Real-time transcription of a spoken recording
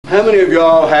How many of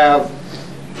y'all have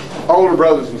older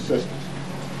brothers and sisters?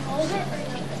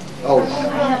 Older.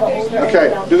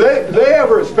 Okay. Do they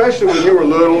ever, especially when you were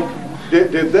little,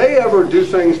 did they ever do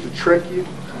things to trick you?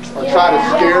 Or try to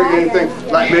scare you, anything?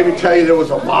 Like maybe tell you there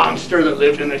was a monster that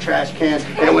lived in the trash can,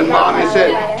 and when Mommy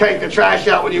said, take the trash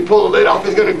out, when you pull the lid off,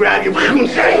 he's going to grab you and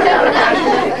say,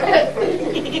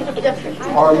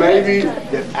 or maybe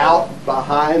that out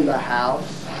behind the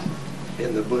house,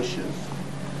 in the bushes,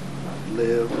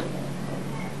 lived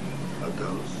a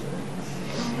ghost.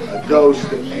 A ghost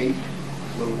that ate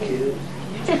little kids.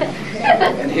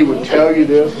 And he would tell you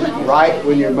this right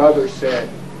when your mother said,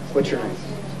 what's your name?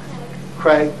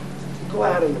 Craig, go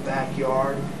out in the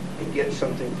backyard and get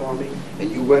something for me. And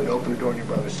you went and opened the door and your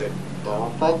brother said,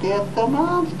 don't forget the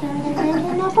monster that lives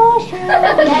in the bushes.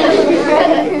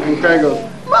 And Craig goes,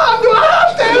 Mom, do I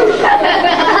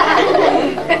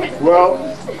have to? Well,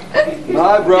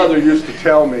 my brother used to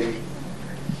tell me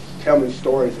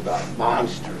stories about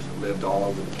monsters that lived all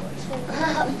over the place.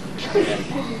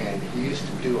 And he used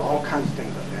to do all kinds of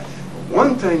things like that. But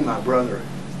one thing my brother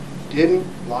didn't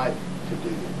like to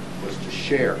do was to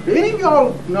share. Do any of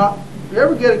y'all you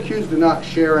ever get accused of not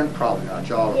sharing? Probably not,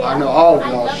 y'all. Yeah. I know all of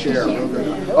y'all share.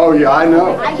 Oh yeah, I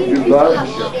know. You love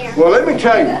to share. Well, let me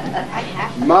tell you,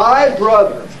 my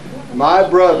brother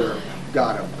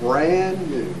got a brand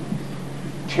new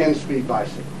 10-speed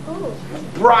bicycle.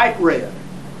 Bright red.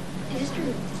 Is this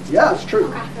true? Yeah, it's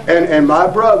true. And my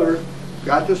brother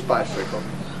got this bicycle,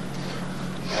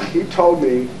 and he told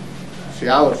me, see,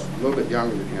 I was a little bit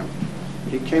younger than him.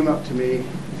 He came up to me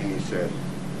and he said,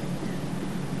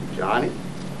 Johnny,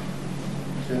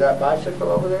 see that bicycle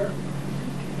over there?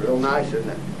 Real nice, isn't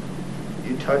it?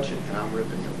 You touch it and I'm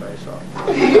ripping your face off.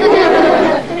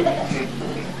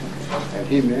 And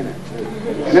he meant it too.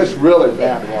 And it's really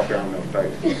bad to walk around with no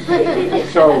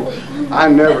face. So I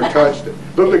never touched it.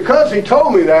 But because he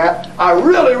told me that, I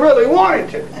really, really wanted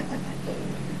to.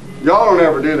 Y'all don't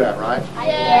ever do that, right?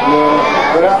 Yeah.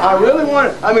 No. But I really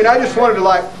wanted, I just wanted to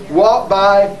like walk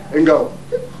by and go,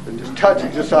 and just touch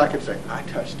it just so I could say, I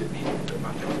touched it and he didn't do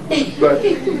my finger. But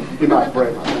he might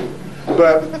break my finger.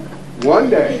 But one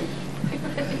day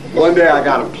I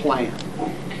got a plan.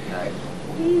 Okay?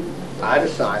 I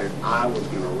decided I was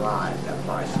going to ride that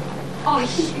bicycle. Oh,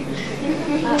 shoot.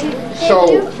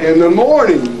 So in the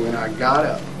morning when I got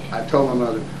up, I told my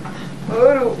mother,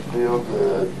 I don't feel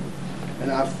good.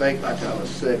 And I faked like I was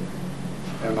sick.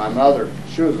 And my mother,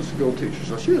 she was a school teacher,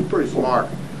 so she was pretty smart.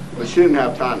 But she didn't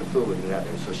have time to fool with me that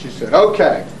day. So she said,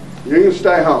 okay, you can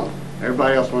stay home.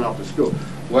 Everybody else went off to school.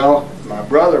 Well, my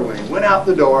brother, when he went out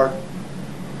the door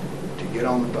to get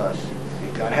on the bus, he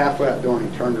got halfway out the door and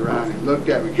he turned around and he looked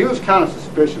at me. He was kind of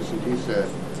suspicious and he said,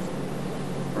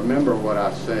 remember what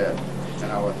I said.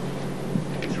 And I went,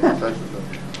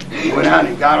 he went out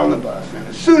and he got on the bus. And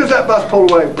as soon as that bus pulled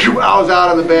away, I was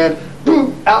out of the bed,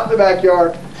 boom, out in the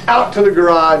backyard, out to the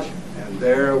garage, and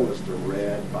there was the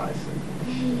red bicycle.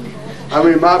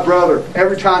 My brother,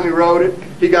 every time he rode it,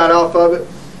 he got off of it,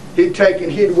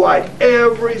 he'd wipe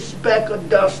every speck of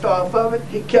dust off of it.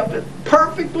 He kept it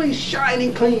perfectly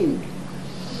shiny clean.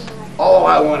 All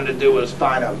I wanted to do was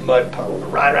find a mud puddle to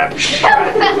ride around.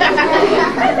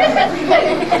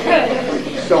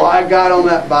 So I got on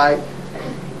that bike.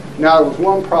 Now there was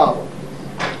one problem.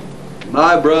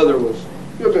 My brother was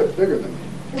a bit bigger than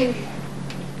me.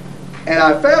 And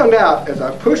I found out as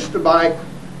I pushed the bike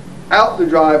out the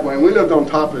driveway, and we lived on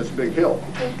top of this big hill,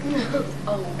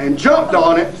 and jumped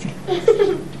on it,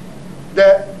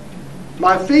 that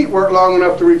my feet weren't long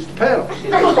enough to reach the pedal.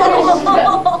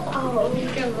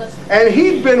 And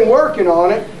he'd been working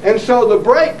on it, and so the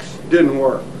brakes didn't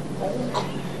work.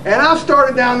 And I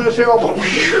started down this hill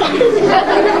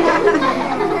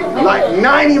like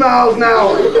 90 miles an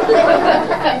hour.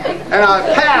 And I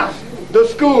passed the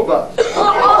school bus with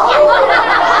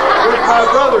my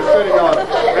brother sitting on it.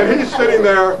 And he's sitting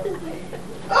there.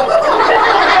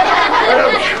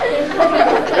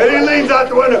 And he leans out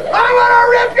the window, I'm going to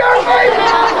rip your face!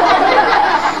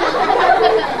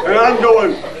 And I'm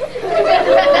going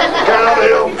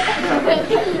downhill.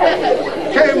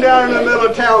 Came down in the middle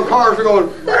of town, cars are going,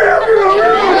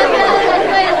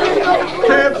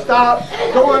 can't stop,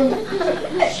 going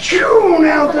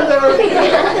down through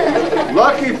there.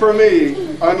 Lucky for me,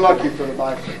 unlucky for the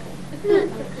bicycle.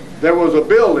 There was a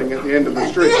building at the end of the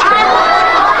street.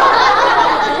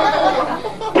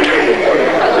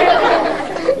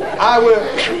 I went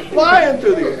flying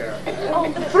through the air,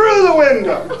 through the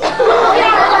window.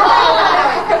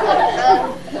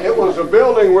 It was a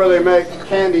building where they make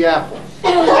candy apples. They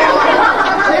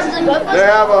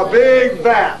have a big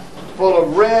vat full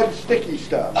of red sticky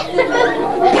stuff.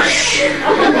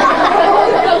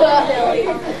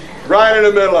 right in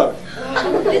the middle of it.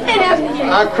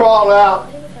 I crawled out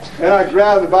and I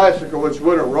grabbed the bicycle, which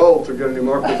wouldn't roll too good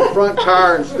anymore because the front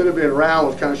tire, instead of being round,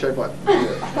 was kind of shaped like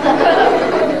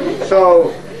this.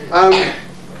 So I'm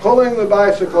pulling the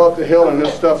bicycle up the hill and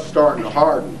this stuff's starting to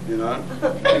harden, you know.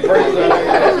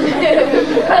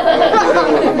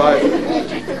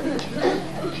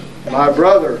 My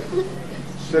brother,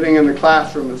 sitting in the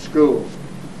classroom at school,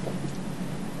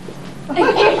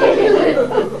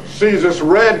 sees this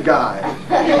red guy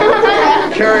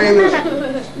carrying this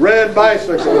red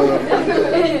bicycle with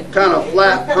a kind of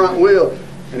flat front wheel,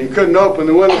 and he couldn't open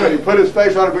the window, but he put his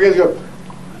face on it and begins to go.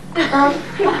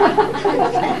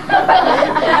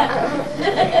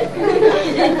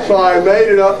 So I made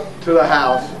it up to the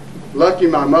house. Lucky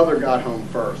my mother got home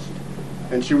first.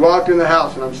 And she walked in the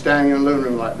house and I'm standing in the living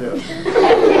room like this.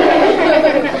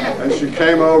 And she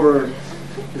came over and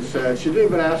she said, she didn't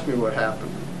even ask me what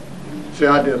happened. See,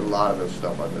 I did a lot of this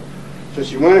stuff like this. So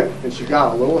she went and she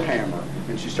got a little hammer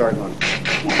and she started going.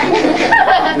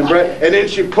 And then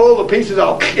she pulled the pieces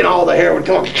off and all the hair would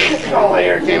come off. All the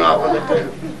hair came off with it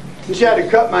too. And she had to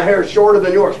cut my hair shorter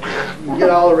than yours and get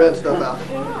all the red stuff out.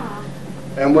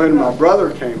 And when my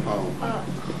brother came home,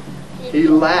 he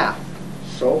laughed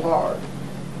so hard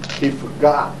he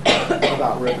forgot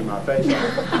about ripping my face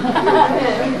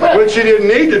off. Which she didn't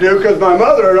need to do because my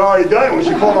mother had already done it when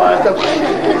she pulled all that stuff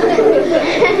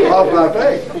off my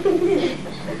face.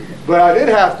 But I did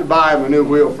have to buy him a new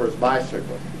wheel for his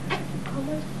bicycle.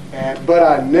 But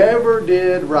I never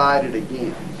did ride it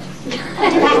again.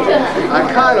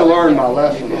 I kind of learned my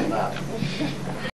lesson on that.